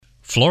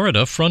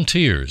Florida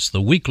Frontiers, the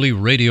weekly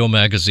radio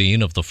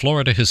magazine of the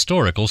Florida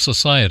Historical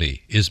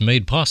Society, is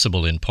made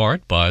possible in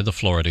part by the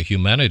Florida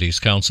Humanities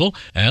Council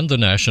and the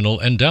National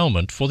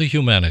Endowment for the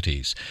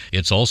Humanities.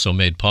 It's also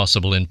made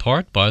possible in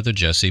part by the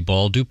Jesse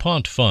Ball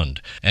DuPont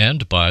Fund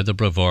and by the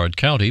Brevard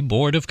County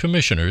Board of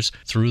Commissioners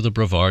through the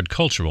Brevard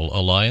Cultural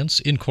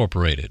Alliance,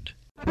 Incorporated.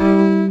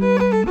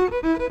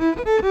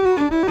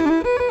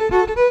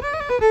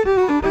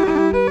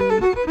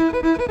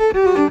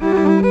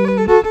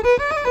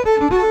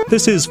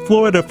 This is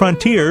Florida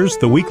Frontiers,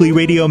 the weekly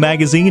radio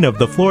magazine of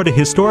the Florida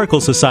Historical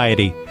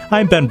Society.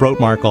 I'm Ben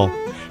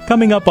Brotemarkle.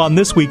 Coming up on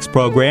this week's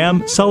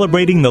program,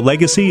 celebrating the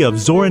legacy of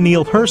Zora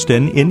Neale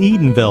Hurston in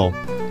Eatonville.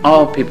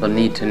 All people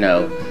need to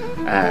know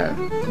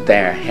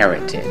their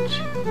heritage.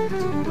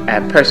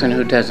 A person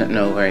who doesn't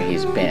know where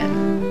he's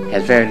been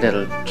has very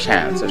little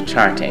chance of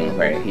charting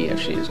where he or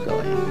she is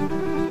going.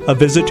 A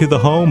visit to the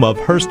home of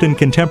Hurston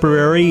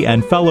contemporary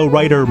and fellow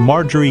writer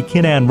Marjorie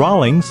Kinnan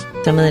Rawlings.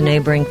 Some of the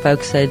neighboring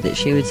folks said that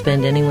she would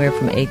spend anywhere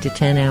from 8 to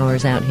 10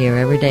 hours out here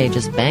every day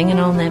just banging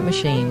on that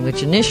machine,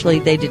 which initially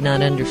they did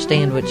not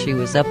understand what she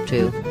was up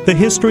to. The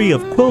history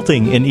of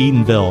quilting in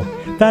Eatonville.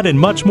 That and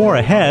much more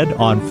ahead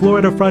on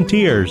Florida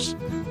Frontiers.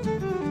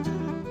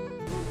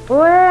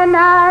 When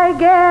I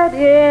get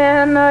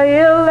in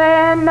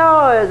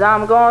Illinois,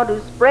 I'm going to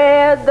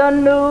spread the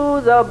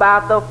news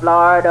about the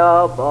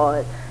Florida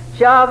boys.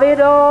 Shove it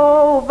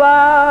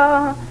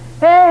over,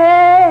 hey,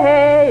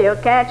 hey, hey,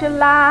 can't you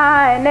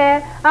line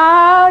it?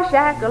 Oh,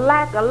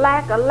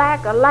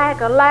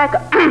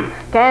 shack-a-lack-a-lack-a-lack-a-lack-a-lack,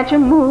 can't you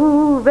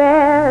move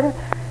it?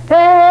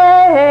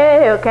 Hey,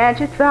 hey, can't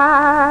you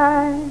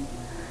try?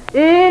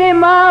 Eat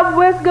him up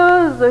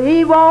whiskers,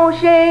 he won't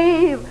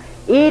shave.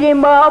 Eat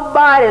him up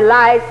body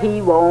lice,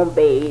 he won't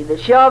bathe.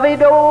 Shove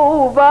it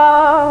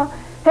over.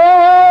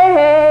 Hey,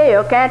 hey,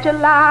 oh, can't you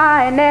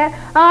line it?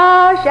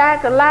 Oh,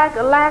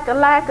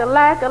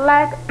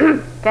 shack-a-lack-a-lack-a-lack-a-lack-a-lack,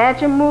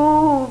 can't you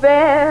move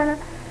it?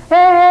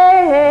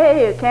 Hey,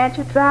 hey, can't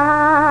you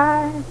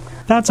try?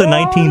 That's a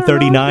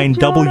 1939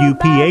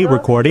 WPA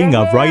recording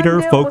of writer,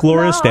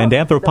 folklorist, and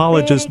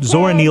anthropologist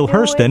Zora Neale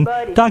Hurston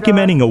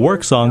documenting a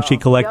work song she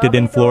collected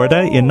in Florida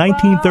in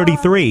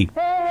 1933.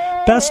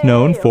 Best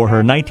known for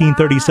her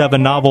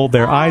 1937 novel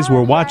Their Eyes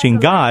Were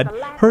Watching God,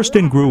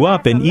 Hurston grew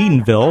up in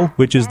Eatonville,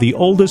 which is the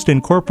oldest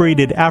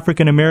incorporated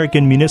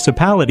African-American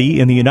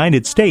municipality in the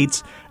United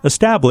States,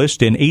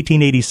 established in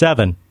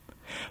 1887.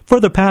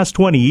 For the past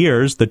 20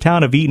 years, the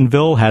town of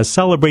Eatonville has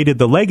celebrated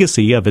the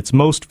legacy of its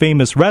most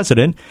famous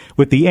resident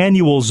with the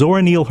annual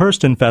Zora Neale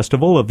Hurston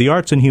Festival of the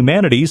Arts and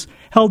Humanities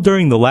held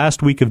during the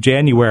last week of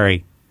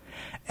January.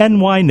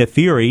 N.Y.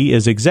 Nathiri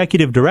is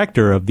executive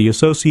director of the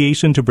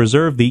Association to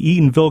Preserve the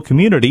Eatonville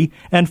Community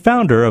and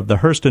founder of the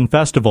Hurston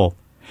Festival.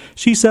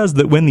 She says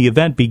that when the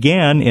event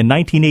began in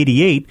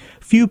 1988,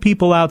 few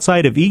people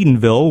outside of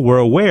Eatonville were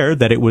aware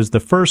that it was the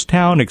first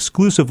town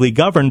exclusively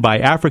governed by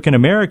African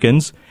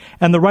Americans,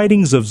 and the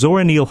writings of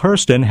Zora Neale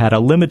Hurston had a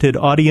limited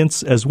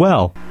audience as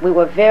well. We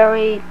were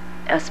very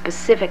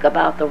specific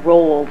about the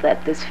role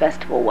that this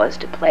festival was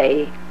to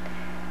play.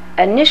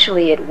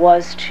 Initially, it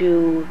was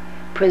to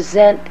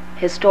present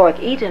historic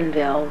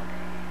Eatonville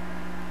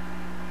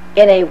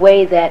in a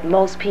way that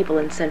most people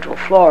in Central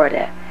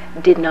Florida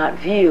did not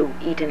view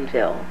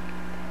Eatonville.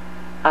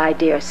 I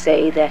dare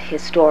say that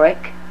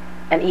historic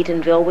and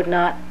Eatonville would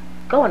not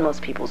go in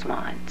most people's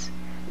minds,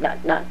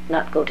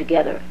 not go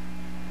together.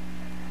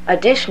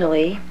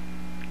 Additionally,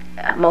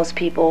 most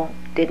people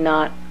did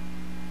not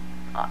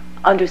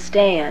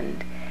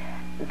understand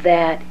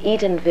that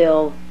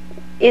Eatonville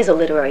is a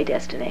literary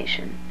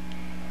destination,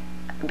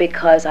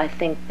 because I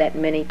think that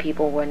many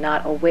people were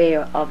not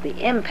aware of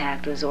the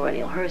impact of Zora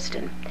Neale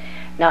Hurston.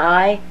 Now,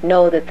 I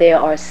know that there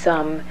are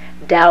some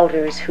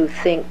doubters who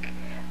think,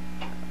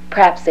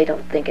 perhaps they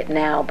don't think it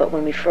now, but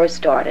when we first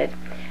started,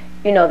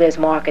 there's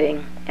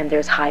marketing, and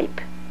there's hype,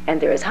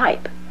 and there is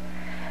hype.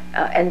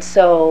 And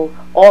so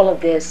all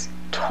of this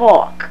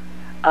talk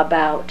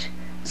about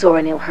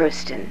Zora Neale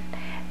Hurston,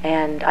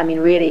 and I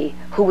mean, really,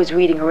 who was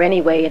reading her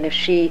anyway, and if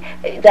she,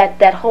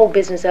 that whole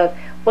business of,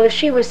 well, if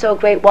she was so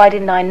great, why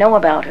didn't I know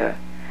about her?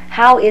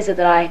 How is it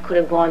that I could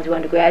have gone through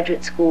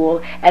undergraduate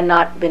school and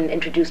not been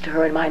introduced to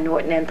her in my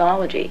Norton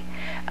anthology?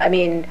 I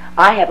mean,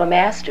 I have a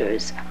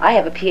master's, I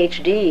have a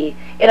PhD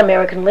in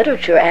American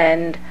literature,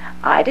 and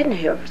I didn't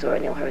hear of Zora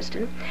Neale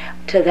Hurston.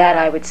 To that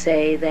I would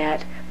say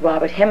that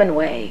Robert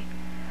Hemingway,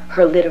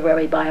 her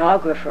literary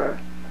biographer,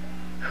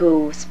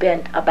 who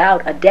spent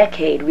about a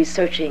decade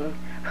researching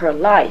her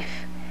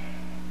life,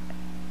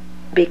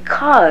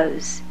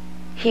 because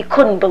he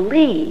couldn't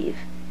believe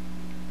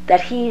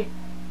that he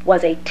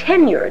was a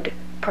tenured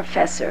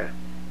professor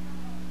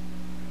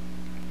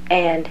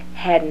and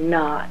had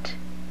not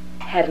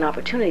had an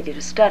opportunity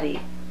to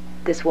study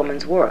this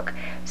woman's work.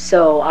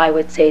 So I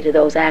would say to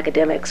those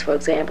academics, for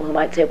example, who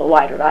might say, well,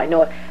 why don't I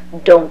know it?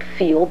 Don't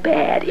feel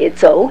bad.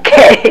 It's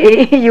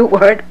okay. You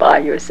weren't by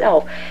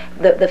yourself.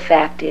 The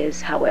fact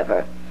is,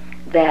 however,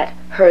 that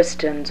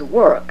Hurston's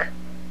work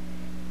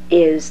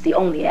is the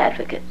only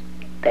advocate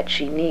that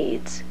she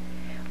needs.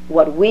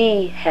 what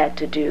we had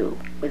to do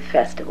with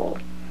Festival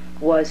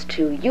was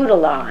to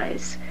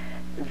utilize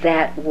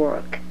that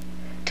work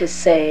to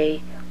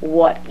say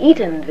what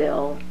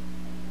Eatonville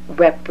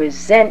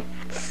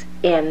represents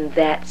in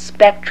that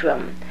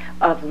spectrum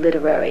of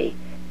literary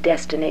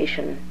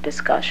destination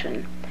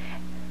discussion,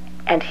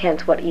 and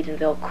hence what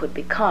Eatonville could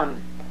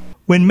become.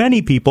 When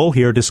many people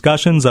hear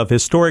discussions of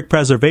historic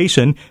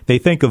preservation, they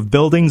think of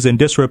buildings in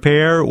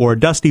disrepair or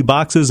dusty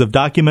boxes of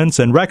documents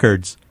and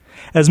records.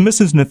 As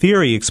Mrs.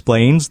 Nathiri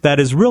explains, that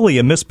is really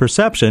a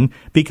misperception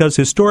because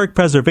historic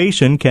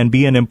preservation can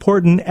be an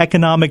important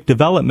economic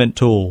development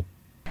tool.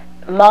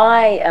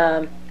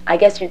 I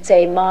guess you'd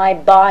say my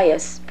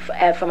bias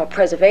from a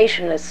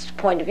preservationist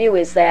point of view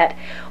is that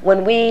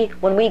when the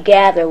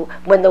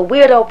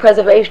weirdo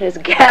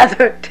preservationists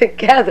gather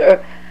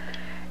together,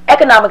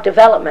 economic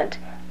development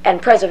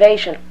and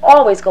preservation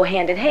always go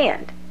hand in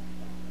hand.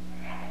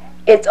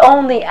 It's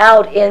only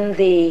out in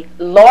the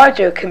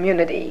larger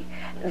community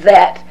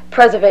that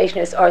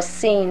preservationists are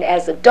seen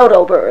as the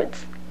dodo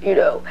birds,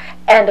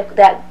 and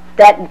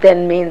that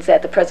then means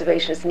that the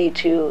preservationists need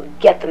to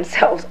get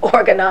themselves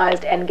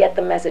organized and get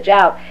the message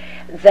out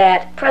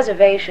that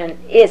preservation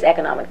is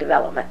economic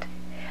development.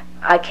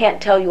 I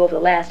can't tell you over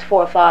the last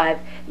 4 or 5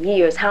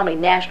 years how many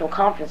national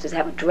conferences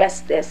have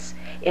addressed this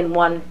in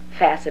one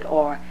facet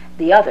or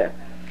the other.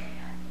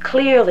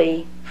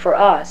 Clearly, for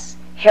us,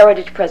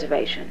 heritage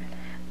preservation,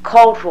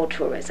 cultural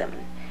tourism,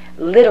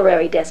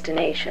 literary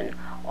destination,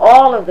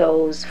 all of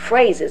those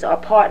phrases are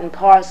part and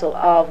parcel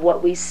of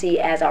what we see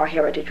as our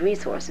heritage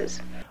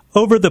resources.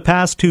 Over the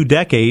past 2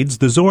 decades,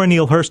 the Zora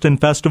Neale Hurston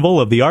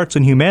Festival of the Arts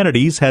and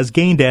Humanities has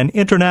gained an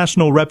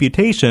international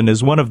reputation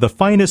as one of the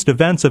finest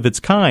events of its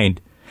kind.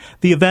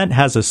 The event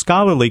has a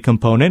scholarly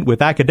component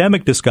with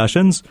academic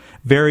discussions,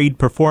 varied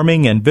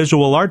performing and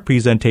visual art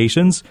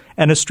presentations,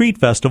 and a street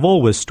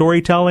festival with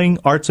storytelling,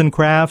 arts and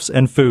crafts,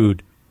 and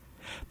food.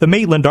 The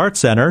Maitland Arts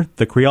Center,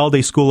 the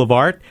Crialde School of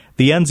Art,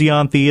 the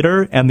Enzion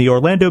Theater, and the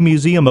Orlando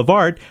Museum of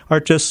Art are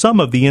just some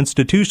of the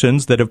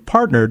institutions that have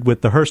partnered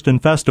with the Hurston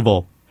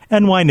Festival.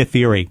 N.Y.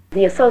 Nathiri.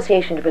 The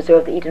Association to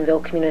Preserve the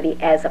Eatonville Community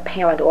as a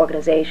parent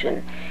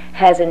organization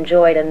has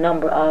enjoyed a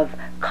number of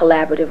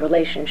collaborative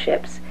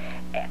relationships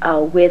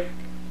with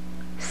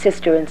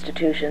sister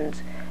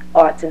institutions,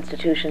 arts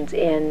institutions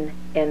in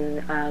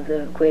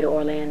the greater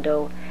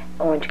Orlando,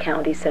 Orange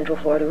County, Central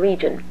Florida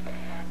region.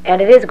 And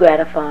it is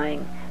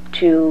gratifying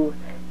to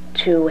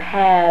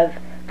have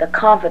the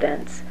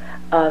confidence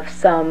of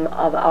some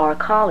of our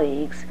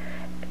colleagues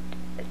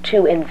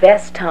to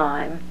invest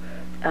time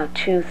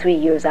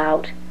 2-3 years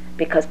out,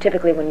 because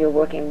typically when you're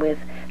working with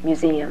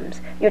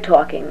museums, you're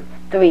talking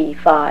 3,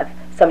 5,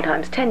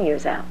 sometimes 10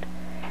 years out.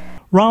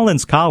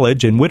 Rollins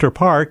College in Winter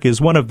Park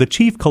is one of the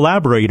chief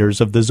collaborators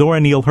of the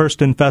Zora Neale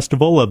Hurston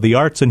Festival of the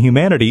Arts and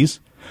Humanities.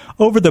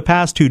 Over the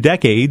past 2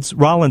 decades,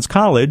 Rollins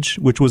College,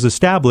 which was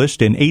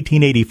established in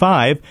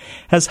 1885,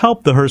 has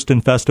helped the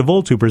Hurston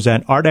Festival to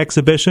present art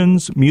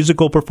exhibitions,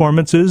 musical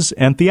performances,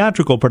 and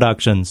theatrical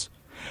productions.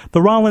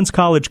 The Rollins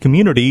College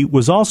community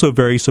was also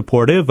very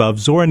supportive of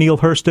Zora Neale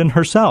Hurston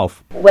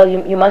herself. Well,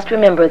 you must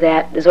remember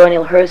that Zora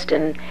Neale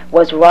Hurston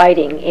was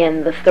writing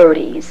in the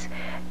 30s,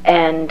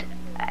 and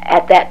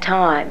at that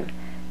time,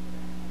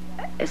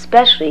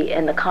 especially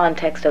in the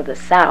context of the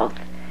South,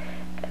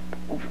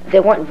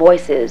 there weren't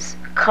voices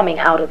coming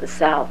out of the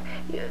South.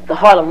 The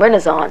Harlem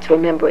Renaissance,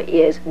 remember,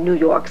 is New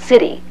York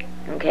City,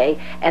 okay,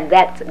 and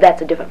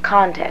that's a different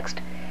context.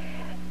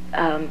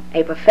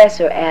 A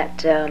professor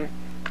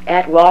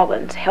at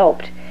Rollins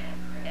helped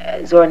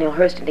Zora Neale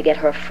Hurston to get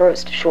her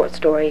first short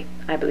story,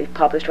 I believe,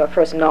 published, her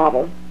first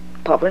novel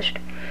published.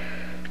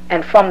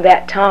 And from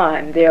that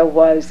time, there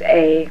was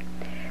a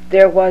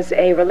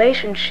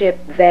relationship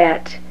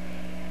that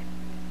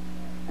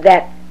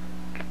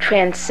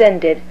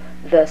transcended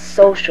the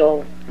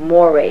social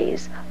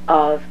mores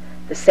of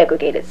the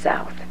segregated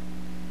South.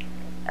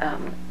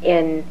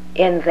 In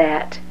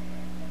that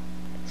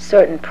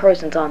certain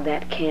persons on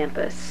that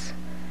campus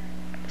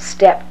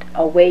stepped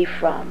away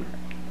from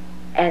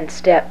and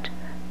stepped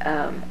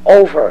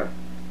over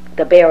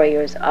the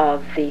barriers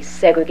of the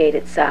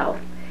segregated South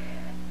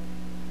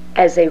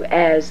as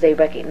they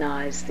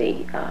recognized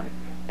the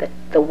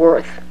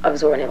worth of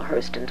Zora Neale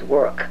Hurston's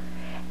work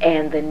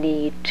and the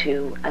need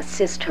to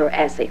assist her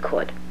as they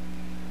could.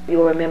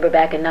 You'll remember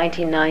back in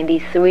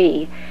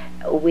 1993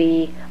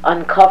 we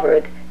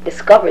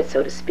discovered,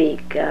 so to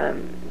speak,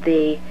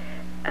 the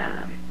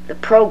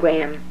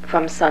program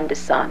From Sun to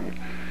Sun,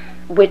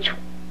 which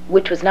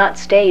was not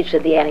staged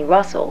at the Annie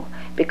Russell,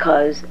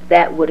 because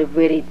that would have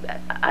really,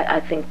 I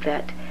think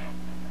that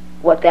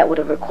what that would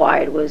have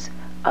required was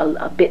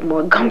a bit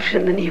more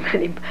gumption than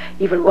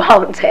even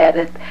Rollins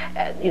had,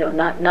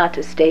 not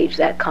to stage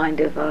that kind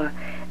of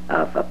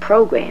a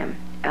program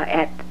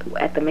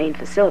at the main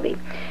facility.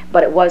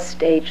 But it was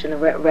staged in the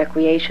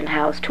recreation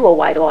house to a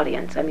white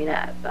audience. I mean,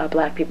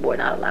 black people were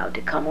not allowed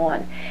to come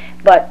on.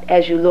 But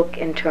as you look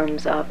in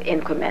terms of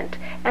increment,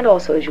 and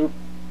also as you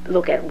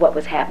look at what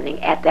was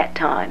happening at that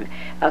time,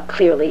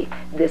 clearly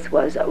this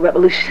was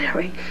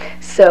revolutionary.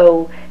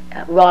 So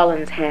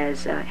Rollins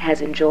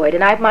has enjoyed,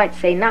 and I might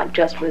say not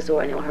just for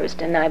Zora Neale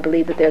Hurston. I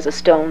believe that there's a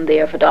stone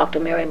there for Dr.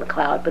 Mary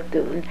McLeod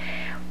Bethune.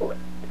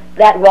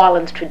 That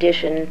Rollins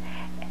tradition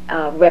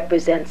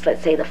represents,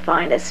 let's say, the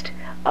finest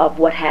of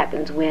what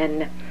happens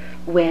when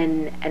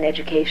an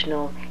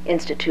educational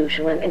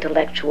institution, an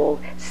intellectual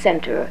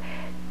center,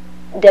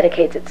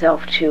 dedicates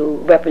itself to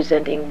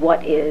representing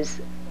what is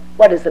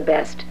the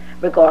best,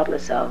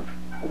 regardless of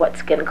what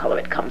skin color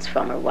it comes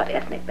from or what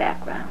ethnic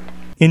background.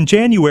 In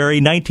January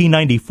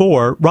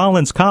 1994,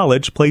 Rollins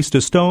College placed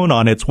a stone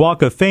on its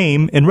Walk of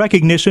Fame in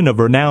recognition of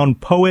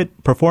renowned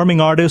poet, performing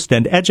artist,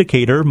 and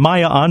educator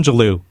Maya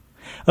Angelou.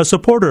 A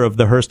supporter of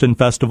the Hurston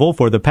Festival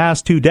for the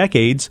past 2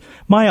 decades,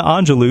 Maya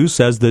Angelou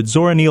says that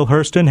Zora Neale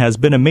Hurston has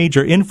been a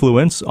major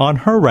influence on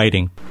her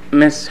writing.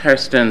 Miss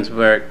Hurston's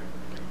work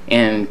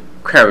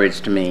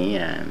encouraged me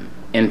and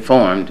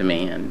informed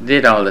me and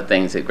did all the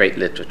things that great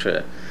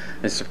literature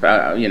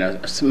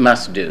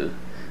must do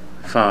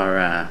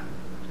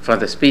for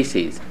the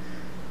species.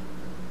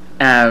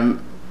 I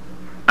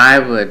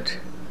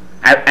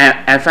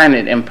find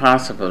it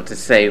impossible to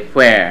say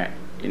where,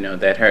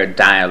 that her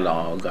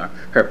dialogue or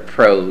her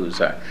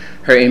prose or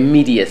her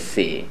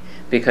immediacy,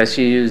 because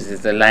she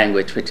uses a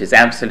language which is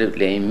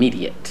absolutely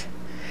immediate.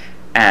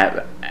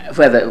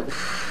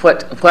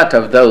 What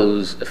of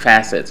those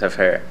facets of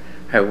her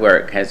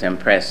work has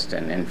impressed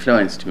and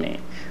influenced me?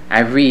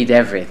 I read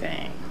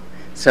everything.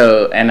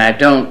 And I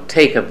don't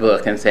take a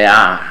book and say,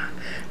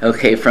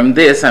 okay, from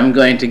this I'm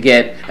going to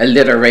get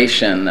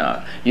alliteration,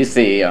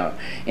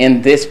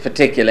 in this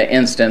particular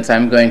instance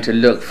I'm going to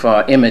look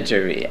for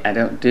imagery. I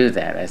don't do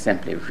that. I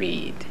simply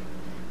read.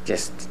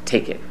 Just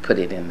take it, put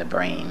it in the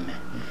brain.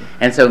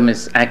 And so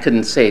I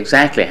couldn't say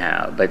exactly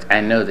how, but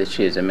I know that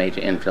she is a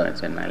major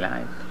influence in my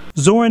life.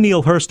 Zora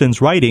Neale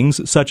Hurston's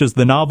writings, such as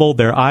the novel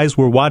Their Eyes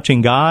Were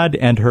Watching God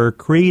and her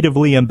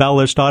creatively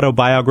embellished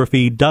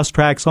autobiography Dust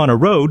Tracks on a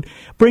Road,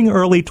 bring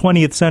early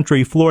 20th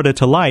century Florida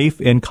to life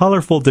in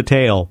colorful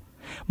detail.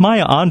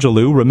 Maya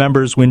Angelou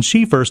remembers when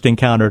she first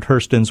encountered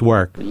Hurston's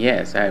work.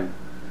 Yes, I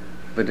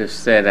would have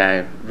said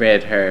I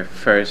read her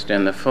first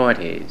in the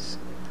 40s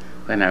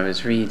when I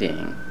was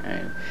reading.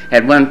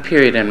 At one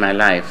period in my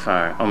life,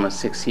 for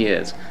almost 6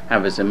 years, I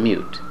was a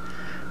mute,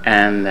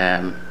 and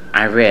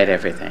I read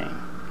everything.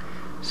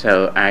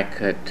 So I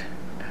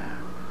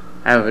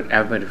would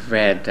have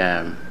read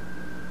her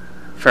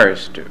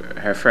first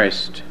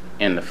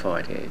in the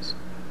 40s,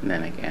 and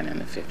then again in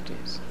the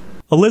 50s.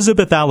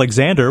 Elizabeth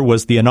Alexander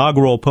was the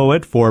inaugural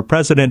poet for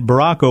President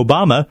Barack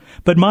Obama,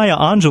 but Maya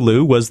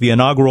Angelou was the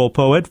inaugural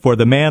poet for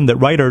the man that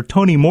writer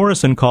Toni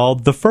Morrison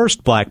called the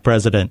first black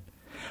president.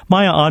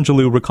 Maya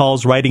Angelou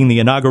recalls writing the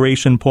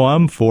inauguration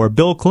poem for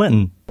Bill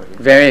Clinton.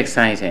 Very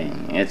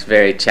exciting. It's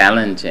very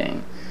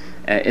challenging.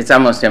 It's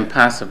almost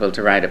impossible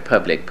to write a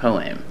public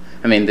poem.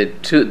 I mean, the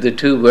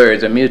two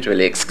words are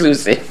mutually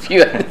exclusive,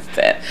 you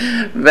understand.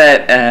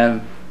 But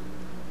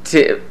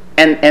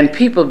and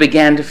people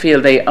began to feel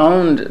they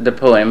owned the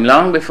poem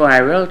long before I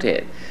wrote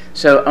it.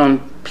 So on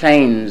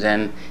planes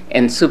and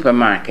in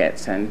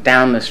supermarkets and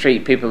down the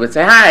street, people would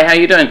say, "Hi, how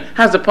you doing?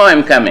 How's the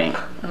poem coming?"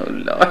 Oh,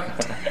 Lord.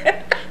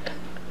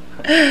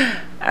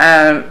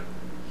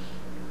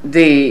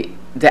 The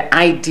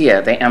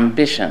idea, the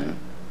ambition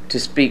to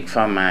speak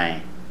for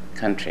my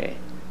country,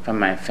 for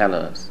my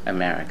fellows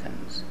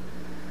Americans,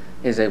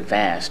 is a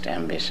vast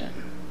ambition.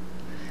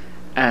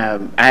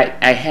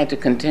 I had to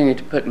continue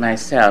to put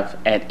myself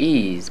at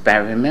ease by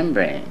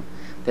remembering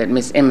that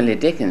Miss Emily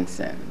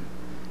Dickinson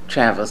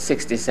traveled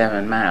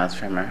 67 miles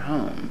from her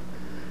home,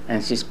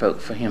 and she spoke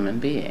for human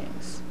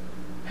beings.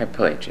 Her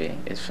poetry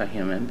is for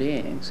human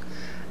beings.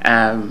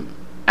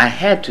 I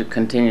had to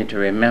continue to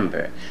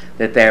remember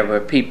that there were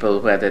people,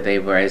 whether they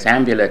were as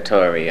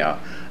ambulatory or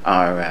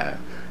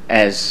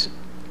as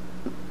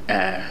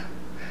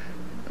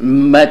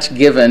much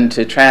given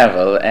to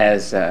travel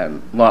as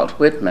Walt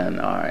Whitman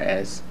or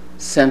as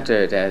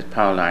centered as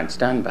Paul Laurence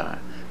Dunbar,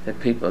 that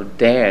people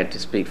dared to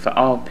speak for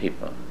all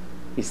people,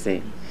 you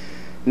see.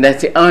 And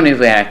that's the only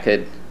way I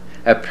could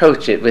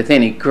approach it with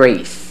any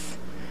grace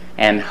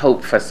and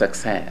hope for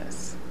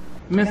success.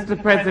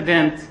 Mr.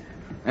 President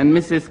and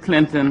Mrs.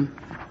 Clinton,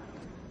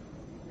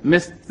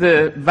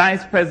 Mr.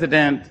 Vice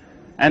President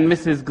and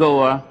Mrs.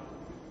 Gore,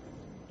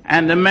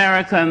 and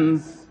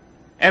Americans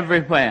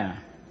everywhere.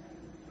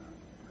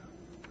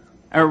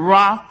 A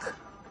rock,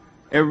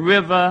 a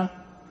river,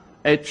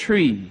 a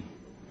tree,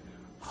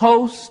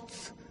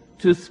 hosts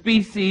to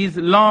species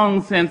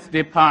long since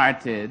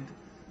departed,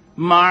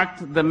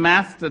 marked the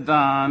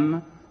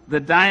mastodon, the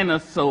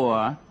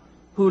dinosaur,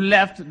 who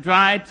left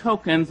dry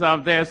tokens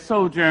of their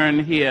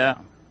sojourn here.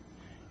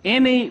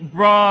 Any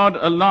broad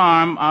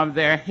alarm of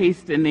their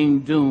hastening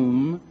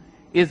doom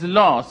is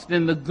lost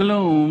in the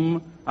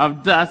gloom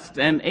of dust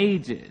and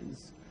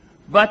ages.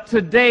 But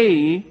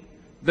today,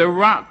 the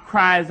rock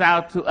cries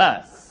out to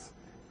us,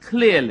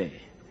 clearly,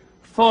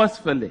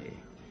 forcefully,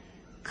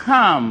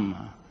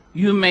 "Come,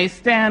 you may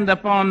stand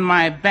upon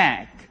my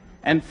back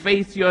and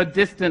face your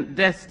distant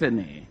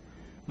destiny,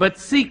 but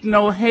seek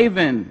no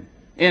haven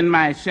in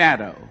my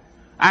shadow.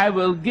 I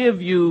will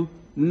give you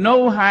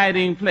no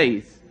hiding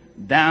place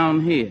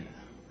down here.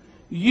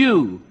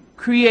 You,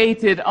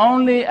 created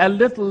only a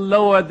little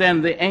lower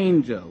than the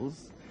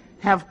angels,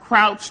 have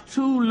crouched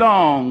too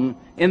long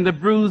in the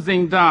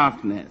bruising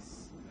darkness.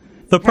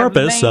 The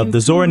purpose of the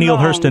Zora Neale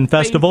Hurston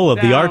Festival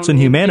of the Arts and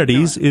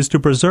Humanities is to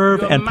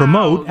preserve and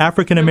promote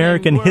African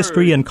American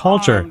history and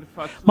culture.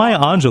 Maya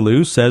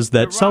Angelou says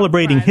that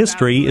celebrating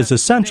history is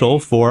essential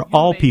for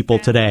all people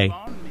today.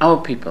 All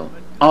people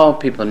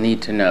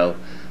need to know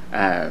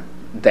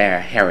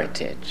their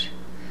heritage.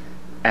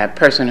 A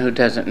person who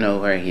doesn't know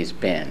where he's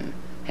been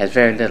has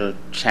very little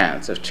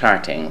chance of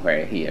charting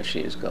where he or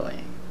she is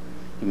going.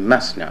 You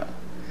must know.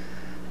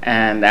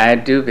 And I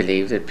do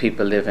believe that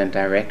people live in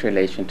direct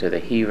relation to the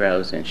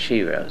heroes and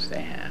sheroes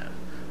they have,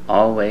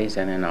 always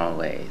and in all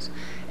ways.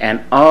 And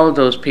all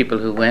those people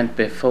who went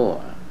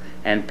before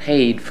and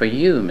paid for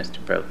you, Mr.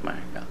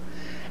 Broke-Markle,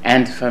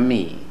 and for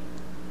me,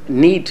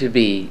 need to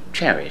be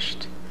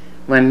cherished.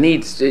 One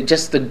needs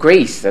just the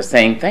grace of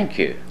saying thank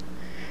you.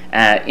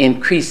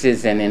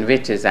 Increases and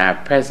enriches our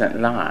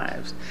present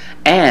lives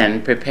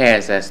and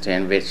prepares us to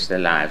enrich the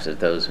lives of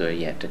those who are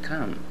yet to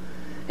come.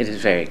 It is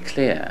very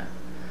clear.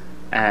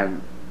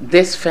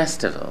 This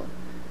festival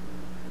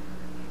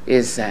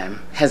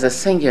has a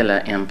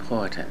singular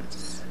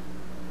importance.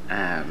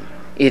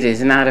 It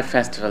is not a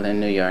festival in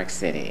New York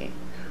City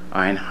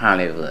or in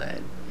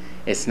Hollywood.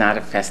 It's not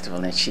a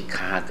festival in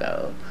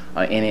Chicago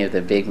or any of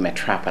the big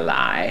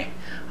metropoli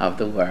of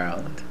the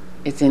world.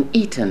 It's in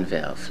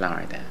Eatonville,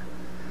 Florida.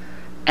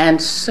 And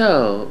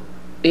so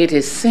it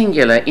is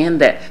singular in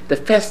that the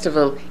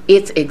festival,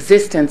 its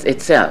existence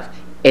itself,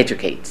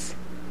 educates.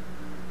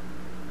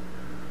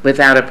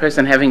 Without a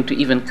person having to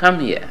even come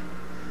here,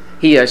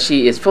 he or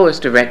she is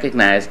forced to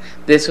recognize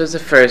this was the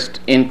first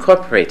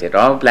incorporated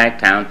all-black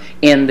town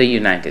in the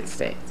United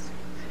States.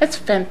 That's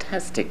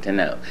fantastic to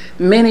know.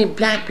 Many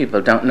black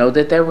people don't know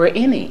that there were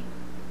any,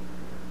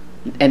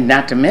 and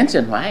not to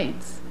mention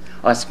whites,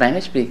 or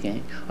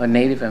Spanish-speaking, or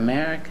Native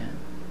American,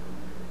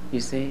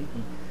 you see?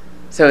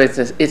 So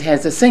it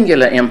has a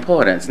singular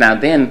importance. Now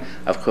then,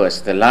 of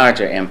course, the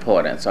larger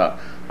importance, or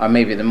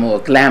maybe the more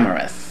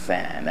glamorous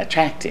and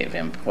attractive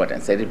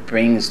importance, that it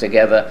brings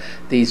together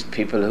these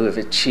people who have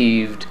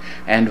achieved,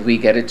 and we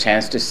get a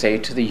chance to say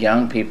to the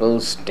young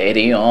people,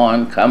 steady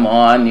on, come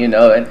on,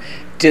 and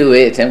do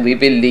it, and we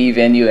believe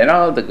in you, and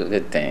all the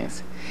good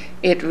things.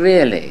 It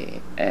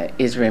really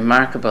is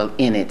remarkable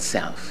in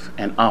itself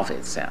and of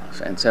itself.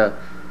 And so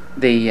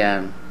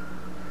the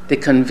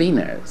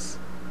conveners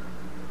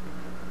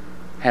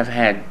have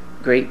had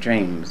great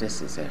dreams.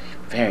 This is a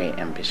very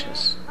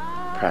ambitious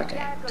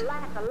project.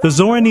 The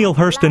Zora Neale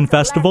Hurston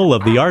Festival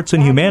of the Arts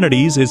and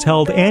Humanities is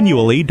held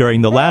annually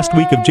during the last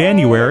week of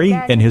January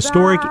in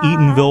historic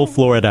Eatonville,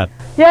 Florida.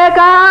 Yeah,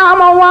 I'm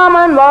a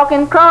woman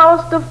walking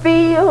across the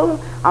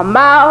field, a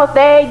mouth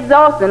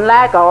exhausting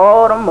like an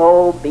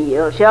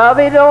automobile. Shove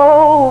it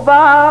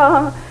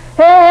over.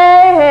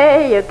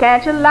 Hey, hey,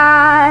 can't you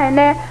lie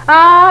there?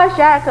 Ah,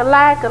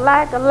 shaka-laka,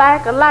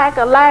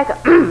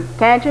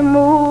 can't you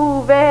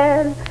move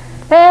it?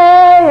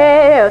 Hey,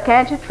 hey,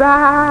 can't you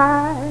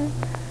try?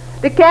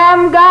 The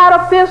captain got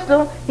a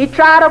pistol, he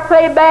tried to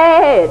play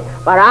bad,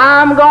 but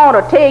I'm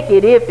gonna take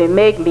it if it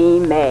make me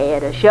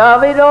mad.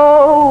 Shove it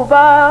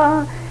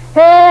over.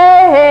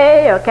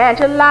 Hey, hey, can't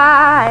you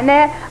lie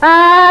there?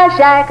 Ah,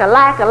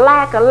 shaka-laka,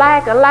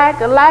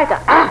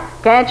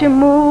 can't you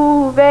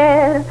move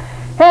it?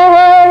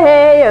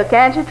 Hey, hey,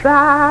 can't you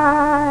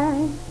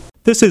try?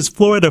 This is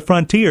Florida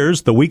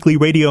Frontiers, the weekly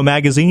radio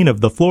magazine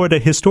of the Florida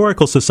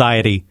Historical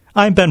Society.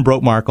 I'm Ben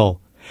Broke-Markle.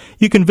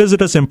 You can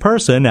visit us in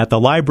person at the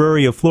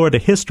Library of Florida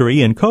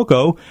History in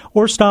Cocoa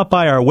or stop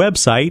by our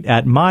website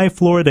at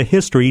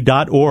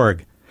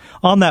myfloridahistory.org.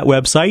 On that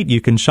website,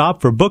 you can shop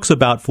for books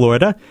about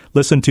Florida,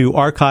 listen to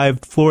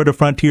archived Florida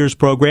Frontiers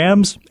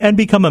programs, and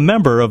become a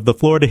member of the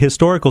Florida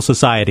Historical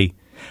Society.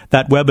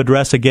 That web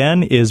address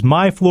again is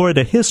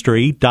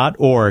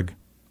myfloridahistory.org.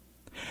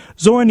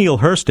 Zora Neale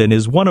Hurston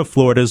is one of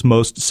Florida's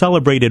most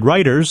celebrated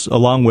writers,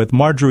 along with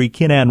Marjorie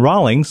Kinnan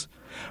Rawlings.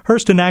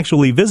 Hurston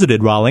actually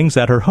visited Rawlings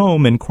at her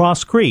home in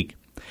Cross Creek.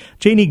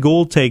 Janie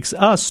Gould takes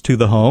us to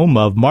the home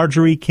of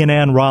Marjorie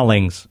Kinnan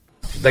Rawlings.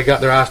 They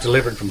got their ice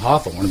delivered from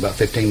Hawthorne, about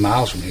 15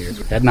 miles from here.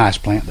 Had an ice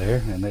plant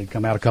there, and they'd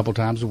come out a couple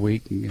times a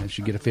week, and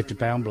she'd get a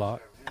 50-pound block.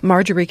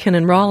 Marjorie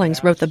Kinnan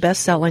Rawlings wrote the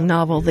best-selling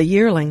novel The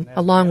Yearling,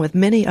 along with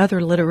many other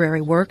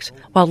literary works,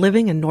 while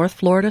living in North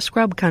Florida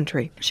scrub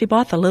country. She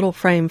bought the little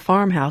frame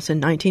farmhouse in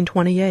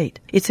 1928.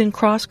 It's in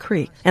Cross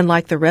Creek, and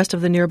like the rest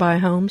of the nearby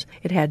homes,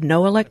 it had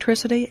no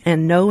electricity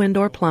and no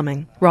indoor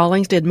plumbing.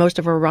 Rawlings did most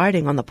of her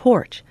writing on the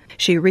porch.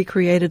 She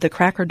recreated the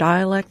Cracker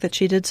dialect that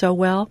she did so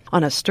well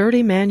on a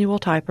sturdy manual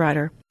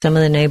typewriter. Some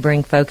of the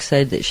neighboring folks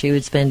said that she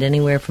would spend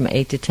anywhere from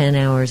 8 to 10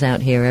 hours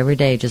out here every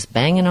day just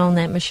banging on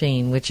that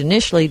machine, which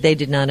initially they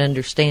did not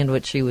understand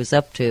what she was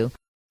up to.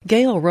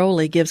 Gail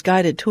Rowley gives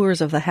guided tours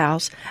of the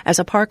house as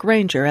a park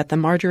ranger at the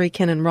Marjorie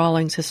Kinnan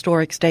Rawlings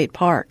Historic State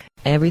Park.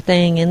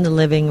 Everything in the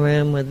living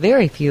room, with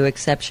very few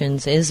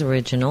exceptions, is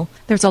original.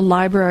 There's a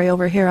library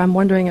over here. I'm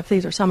wondering if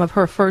these are some of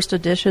her first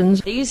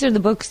editions. These are the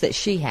books that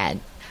she had.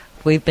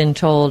 We've been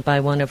told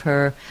by one of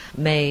her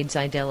maids,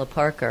 Idella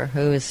Parker,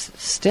 who is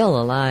still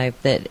alive,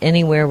 that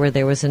anywhere where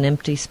there was an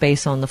empty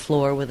space on the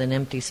floor with an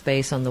empty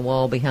space on the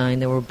wall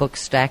behind, there were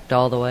books stacked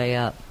all the way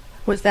up.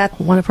 Was that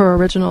one of her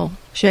original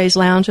chaise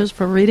lounges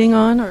for reading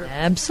on? Or?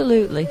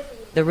 Absolutely.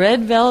 The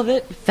red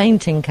velvet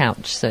fainting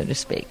couch, so to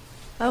speak.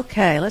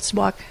 Okay, let's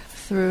walk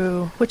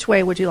through. Which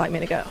way would you like me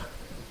to go?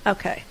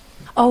 Okay.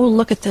 Oh,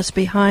 look at this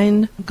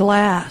behind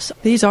glass.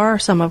 These are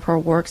some of her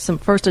works, some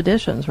first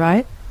editions,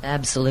 right?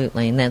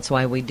 Absolutely, and that's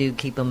why we do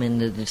keep them in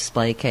the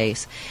display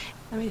case.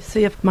 Let me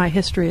see if my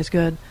history is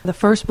good. The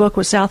first book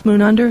was South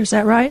Moon Under, is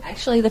that right?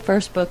 Actually, the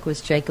first book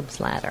was Jacob's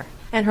Ladder.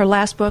 And her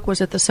last book, was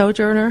it The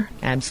Sojourner?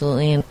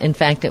 Absolutely. And in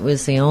fact, it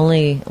was the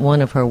only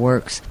one of her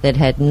works that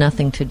had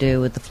nothing to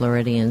do with the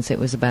Floridians. It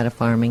was about a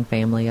farming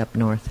family up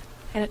north.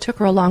 And it took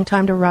her a long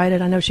time to write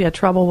it. I know she had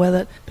trouble with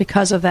it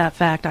because of that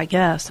fact, I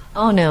guess.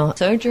 Oh, no.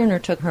 Sojourner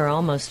took her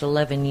almost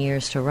 11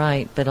 years to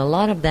write, but a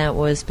lot of that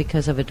was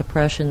because of a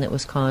depression that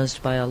was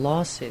caused by a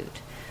lawsuit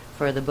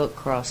for the book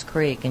Cross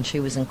Creek, and she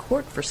was in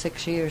court for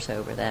 6 years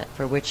over that,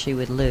 for which she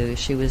would lose.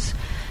 She was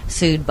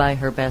sued by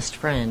her best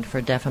friend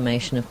for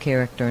defamation of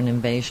character and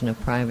invasion of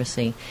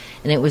privacy,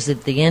 and it was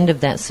at the end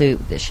of that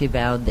suit that she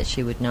vowed that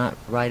she would not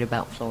write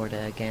about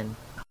Florida again.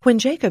 When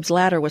Jacob's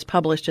Ladder was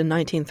published in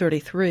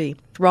 1933,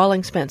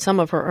 Rawlings spent some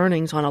of her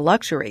earnings on a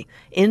luxury,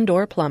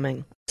 indoor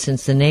plumbing.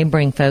 Since the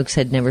neighboring folks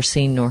had never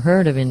seen nor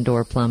heard of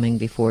indoor plumbing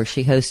before,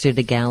 she hosted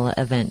a gala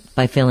event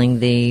by filling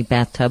the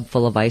bathtub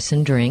full of ice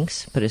and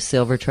drinks, put a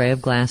silver tray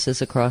of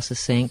glasses across the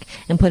sink,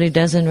 and put a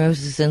dozen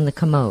roses in the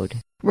commode.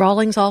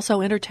 Rawlings also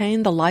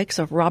entertained the likes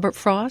of Robert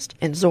Frost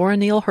and Zora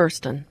Neale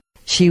Hurston.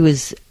 She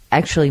was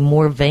actually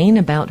more vain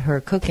about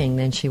her cooking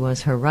than she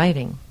was her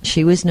writing.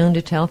 She was known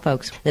to tell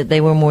folks that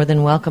they were more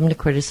than welcome to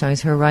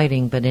criticize her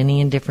writing, but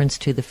any indifference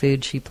to the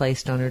food she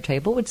placed on her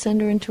table would send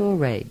her into a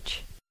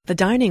rage. The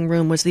dining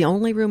room was the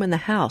only room in the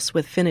house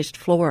with finished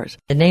floors.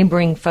 The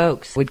neighboring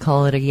folks would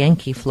call it a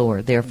Yankee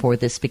floor, therefore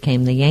this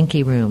became the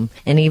Yankee room.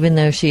 And even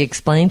though she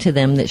explained to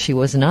them that she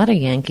was not a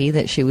Yankee,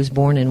 that she was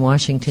born in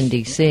Washington,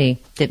 D.C.,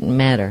 didn't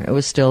matter. It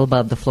was still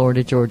above the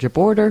Florida-Georgia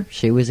border.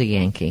 She was a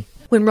Yankee.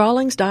 When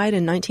Rawlings died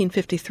in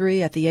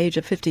 1953 at the age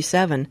of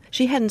 57,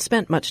 she hadn't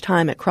spent much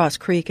time at Cross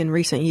Creek in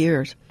recent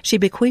years. She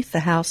bequeathed the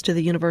house to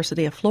the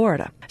University of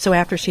Florida. So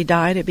after she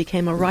died, it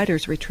became a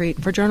writer's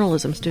retreat for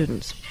journalism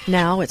students.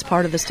 Now it's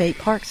part of the state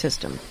park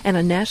system and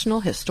a National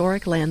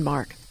Historic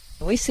Landmark.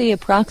 We see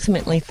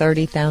approximately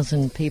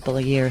 30,000 people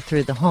a year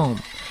through the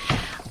home,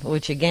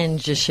 which again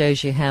just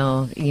shows you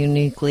how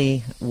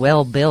uniquely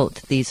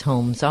well-built these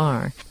homes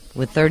are.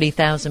 With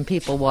 30,000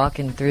 people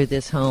walking through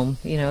this home,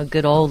 you know, a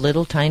good old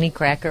little tiny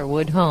cracker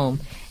wood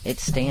home, it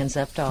stands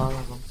up to all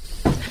of them.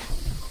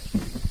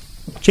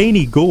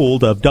 Janie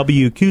Gould of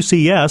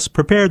WQCS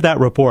prepared that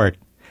report.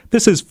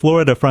 This is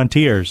Florida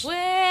Frontiers.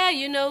 Well,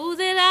 you know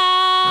that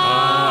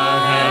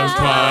I have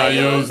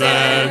trials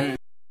and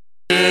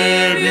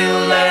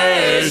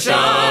tribulations.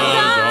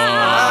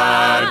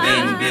 I've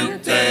been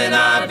beaten,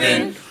 I've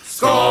been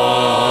scorned.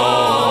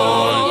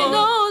 You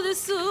know that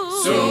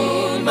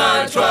soon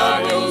my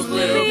troubles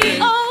will be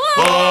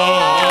over.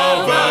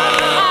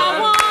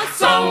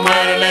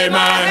 Somewhere to lay my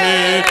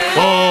head.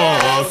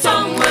 Oh,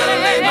 somewhere to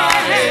lay my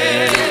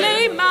head.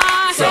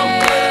 Somewhere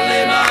to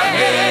lay my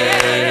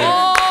head.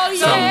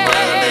 Somewhere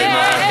to lay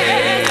my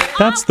head.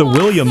 That's the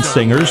Williams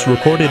Singers,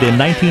 recorded in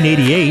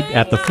 1988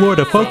 at the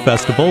Florida Folk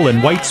Festival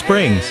in White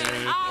Springs.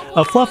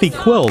 A fluffy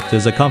quilt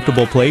is a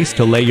comfortable place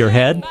to lay your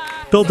head.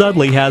 Bill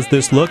Dudley has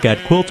this look at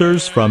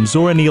quilters from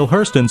Zora Neale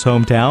Hurston's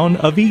hometown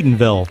of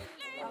Eatonville.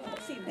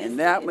 And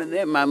that one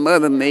there, my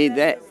mother made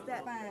that.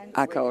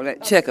 I call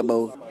that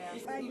checkerboard.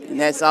 And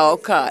that's all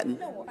cotton.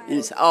 And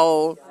it's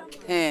all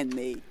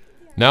handmade.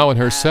 Now in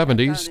her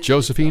 70s,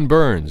 Josephine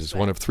Burns is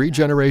one of 3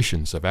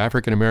 generations of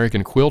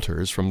African-American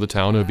quilters from the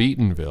town of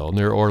Eatonville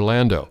near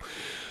Orlando.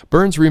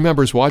 Burns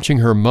remembers watching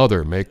her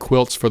mother make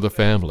quilts for the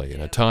family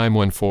in a time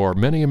when, for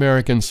many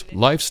Americans,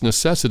 life's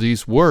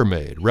necessities were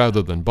made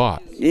rather than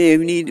bought. Yeah,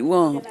 you need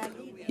warmth.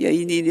 Yeah,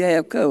 you need to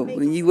have cover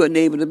when you wasn't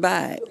able to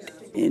buy it.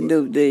 In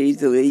those days,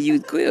 so they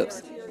used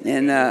quilts.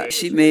 And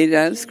she made it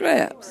out of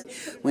scraps.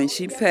 When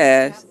she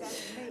passed,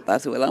 I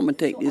said, well, I'm going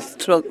to take this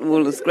truck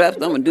full of scraps,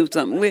 I'm going to do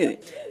something with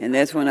it. And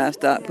that's when I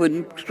started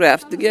putting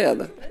scraps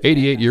together.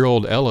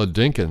 88-year-old Ella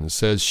Dinkins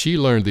says she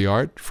learned the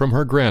art from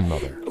her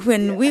grandmother.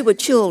 When we were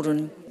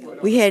children,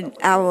 we had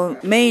our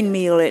main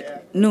meal at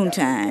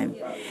noontime,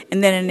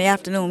 and then in the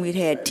afternoon we'd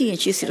have tea, and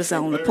she'd sit us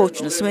on the porch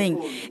in the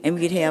swing, and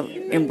we'd have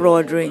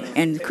embroidery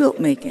and quilt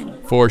making.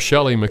 For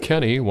Shelley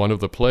McKinney, one of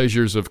the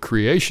pleasures of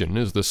creation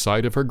is the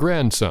sight of her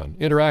grandson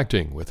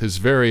interacting with his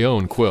very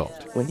own quilt.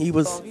 When he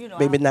was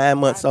maybe 9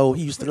 months old,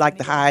 he used to like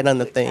to hide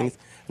under things,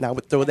 and I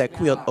would throw that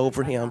quilt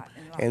over him,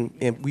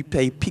 and we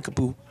played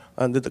peekaboo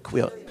under the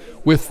quilt.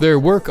 With their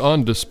work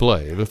on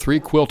display, the three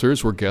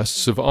quilters were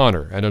guests of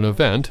honor at an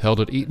event held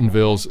at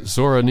Eatonville's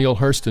Zora Neale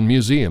Hurston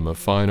Museum of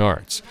Fine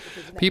Arts.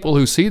 People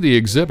who see the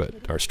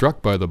exhibit are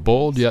struck by the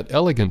bold yet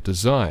elegant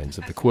designs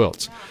of the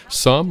quilts.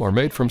 Some are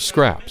made from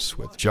scraps,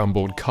 with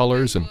jumbled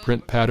colors and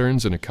print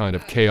patterns in a kind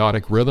of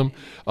chaotic rhythm.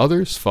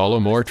 Others follow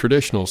more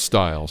traditional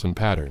styles and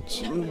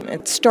patterns.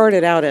 It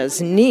started out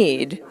as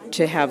need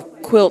to have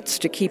quilts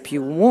to keep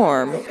you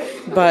warm,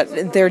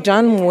 but they're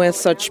done with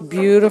such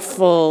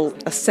beautiful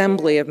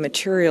assembly of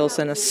materials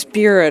and a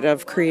spirit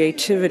of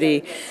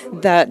creativity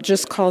that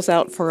just calls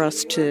out for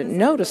us to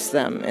notice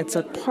them. It's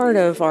a part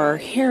of our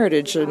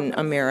heritage in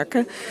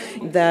America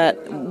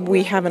that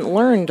we haven't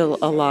learned a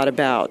lot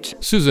about.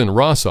 Susan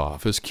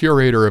Rossoff is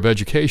curator of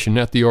education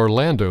at the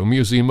Orlando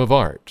Museum of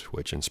Art,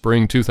 which in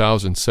spring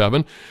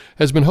 2007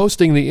 has been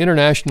hosting the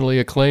internationally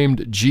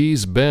acclaimed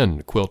Gee's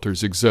Bend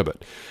Quilters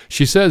exhibit.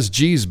 She says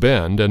Gee's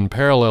Bend and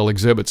parallel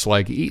exhibits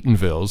like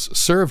Eatonville's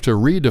serve to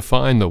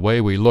redefine the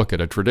way we look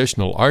at a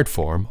traditional art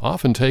form,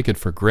 often taken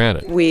for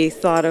granted. We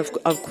thought of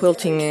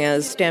quilting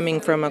as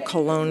stemming from a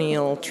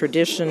colonial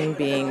tradition,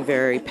 being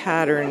very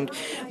patterned,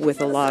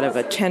 with a lot of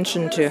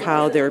attention to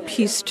how they're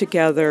pieced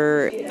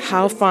together,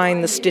 how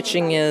fine the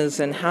stitching is,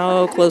 and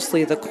how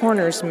closely the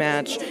corners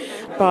match.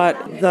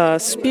 But the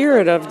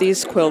spirit of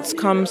these quilts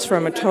comes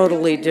from a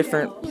totally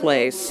different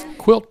place.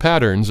 Quilt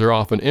patterns are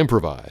often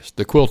improvised.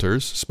 The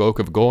quilters spoke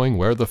of going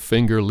where the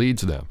finger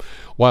leads them.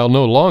 While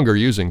no longer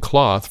using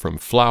cloth from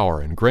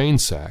flour and grain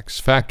sacks,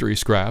 factory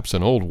scraps,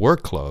 and old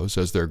work clothes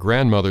as their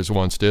grandmothers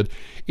once did,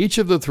 each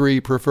of the three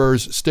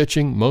prefers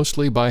stitching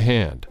mostly by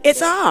hand.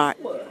 It's art.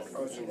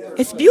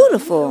 It's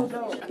beautiful.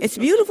 It's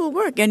beautiful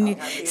work, and you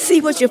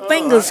see what your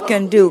fingers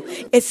can do.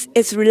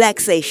 It's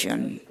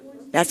relaxation.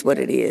 That's what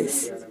it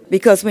is.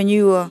 Because when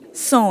you are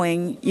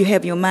sewing, you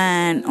have your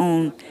mind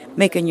on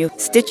making your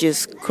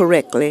stitches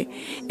correctly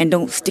and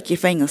don't stick your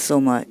fingers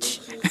so much.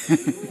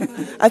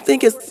 I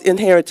think it's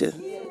inherited.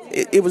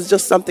 It was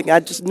just something I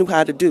just knew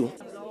how to do.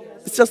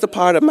 It's just a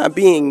part of my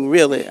being,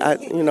 really.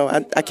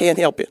 I can't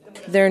help it.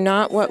 They're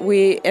not what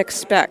we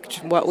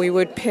expect, what we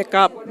would pick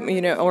up,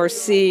 or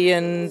see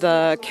in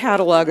the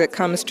catalog that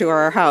comes to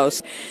our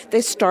house.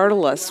 They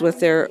startle us with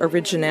their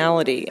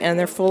originality, and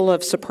they're full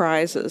of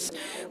surprises.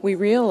 We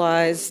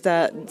realize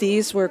that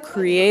these were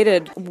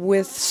created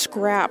with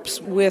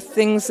scraps, with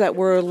things that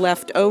were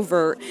left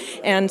over,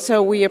 and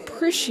so we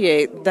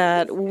appreciate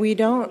that we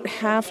don't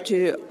have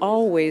to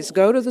always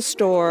go to the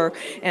store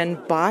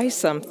and buy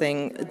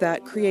something.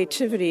 That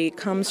creativity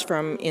comes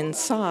from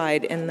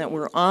inside, and that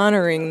we're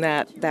honoring that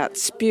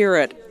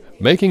spirit.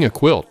 Making a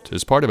quilt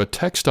is part of a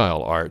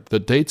textile art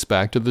that dates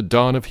back to the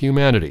dawn of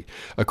humanity,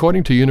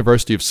 according to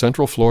University of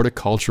Central Florida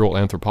cultural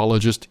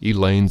anthropologist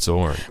Elaine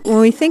Zorn. When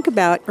we think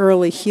about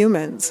early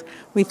humans,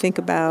 we think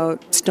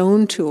about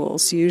stone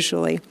tools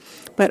usually,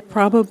 but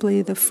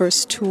probably the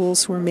first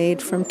tools were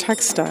made from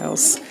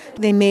textiles.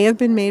 They may have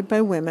been made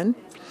by women,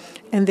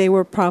 and they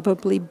were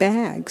probably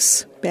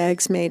bags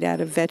made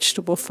out of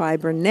vegetable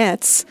fiber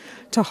nets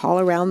to haul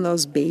around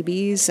those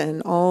babies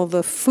and all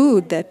the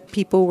food that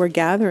people were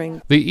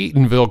gathering. The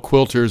Eatonville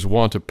quilters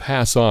want to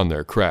pass on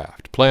their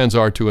craft. Plans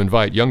are to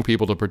invite young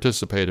people to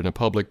participate in a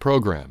public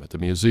program at the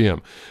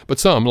museum. But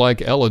some,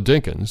 like Ella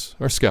Dinkins,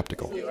 are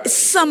skeptical.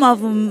 Some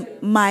of them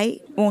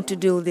might want to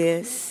do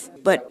this,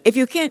 but if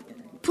you can't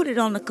put it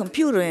on the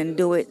computer and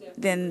do it,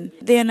 then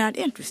they're not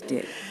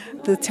interested.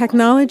 The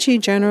technology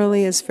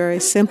generally is very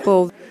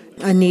simple.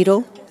 A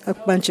needle, a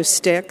bunch of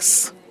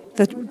sticks.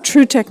 The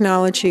true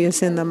technology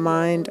is in the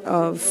mind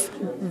of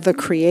the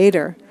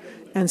creator,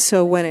 and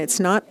so when it's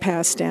not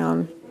passed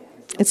down,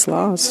 it's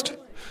lost.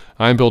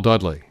 I'm Bill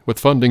Dudley. With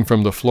funding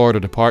from the Florida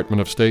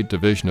Department of State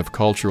Division of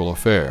Cultural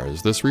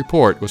Affairs, this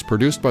report was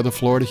produced by the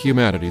Florida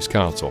Humanities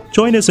Council.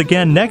 Join us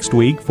again next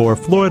week for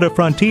Florida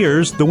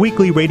Frontiers, the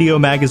weekly radio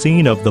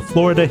magazine of the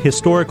Florida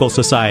Historical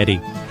Society.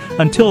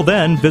 Until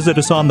then, visit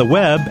us on the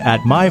web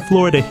at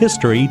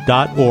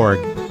myfloridahistory.org.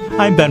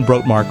 I'm Ben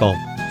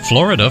Brotmarkle.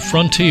 Florida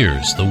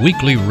Frontiers, the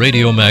weekly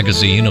radio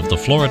magazine of the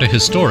Florida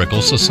Historical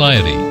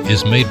Society,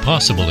 is made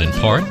possible in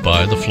part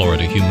by the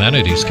Florida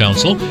Humanities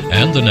Council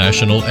and the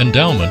National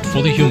Endowment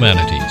for the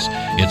Humanities.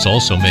 It's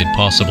also made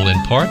possible in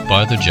part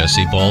by the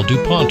Jesse Ball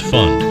DuPont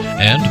Fund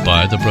and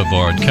by the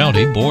Brevard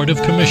County Board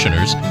of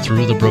Commissioners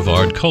through the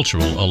Brevard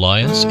Cultural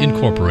Alliance,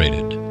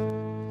 Incorporated.